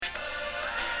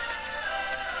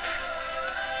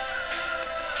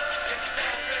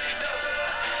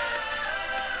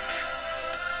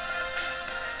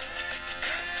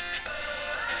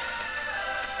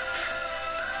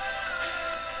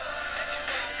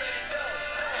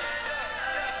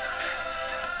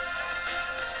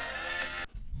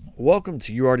Welcome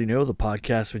to You Already Know, the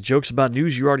podcast with jokes about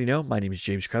news you already know. My name is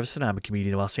James Crevison. I'm a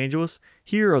comedian in Los Angeles.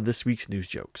 Here are this week's news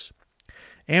jokes.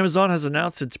 Amazon has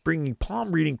announced it's bringing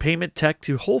palm reading payment tech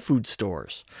to Whole Foods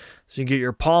stores, so you can get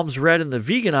your palms read in the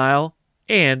vegan aisle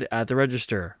and at the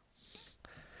register.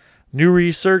 New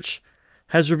research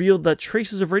has revealed that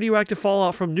traces of radioactive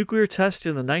fallout from nuclear tests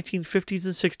in the 1950s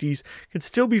and 60s can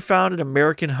still be found in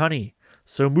American honey.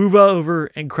 So move over,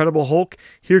 Incredible Hulk.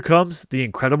 Here comes the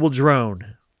Incredible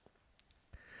Drone.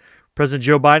 President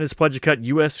Joe Biden has pledged to cut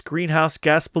U.S. greenhouse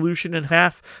gas pollution in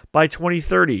half by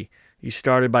 2030. He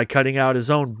started by cutting out his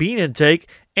own bean intake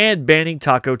and banning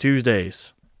Taco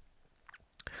Tuesdays.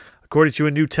 According to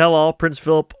a new tell-all, Prince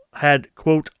Philip had,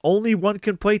 quote, only one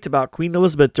complaint about Queen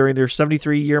Elizabeth during their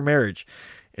 73-year marriage.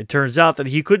 It turns out that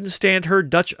he couldn't stand her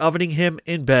Dutch ovening him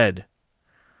in bed.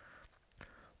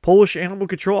 Polish animal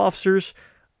control officers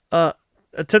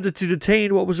attempted to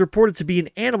detain what was reported to be an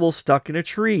animal stuck in a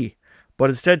tree, but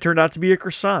instead turned out to be a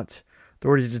croissant.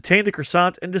 Authorities detained the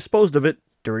croissant and disposed of it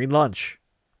during lunch.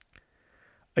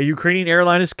 A Ukrainian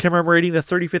airline is commemorating the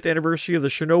 35th anniversary of the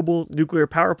Chernobyl nuclear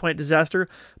power plant disaster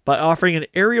by offering an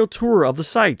aerial tour of the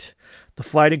site. The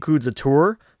flight includes a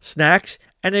tour, snacks,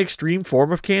 and an extreme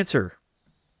form of cancer.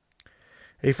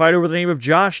 A fight over the name of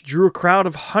Josh drew a crowd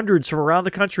of hundreds from around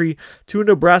the country to a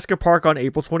Nebraska park on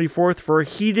April 24th for a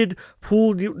heated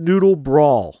pool noodle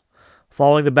brawl.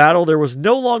 Following the battle, there was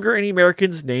no longer any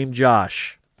Americans named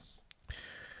Josh.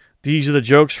 These are the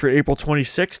jokes for April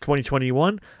 26,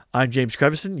 2021. I'm James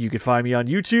Crevison. You can find me on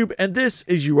YouTube, and this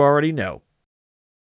is You Already Know.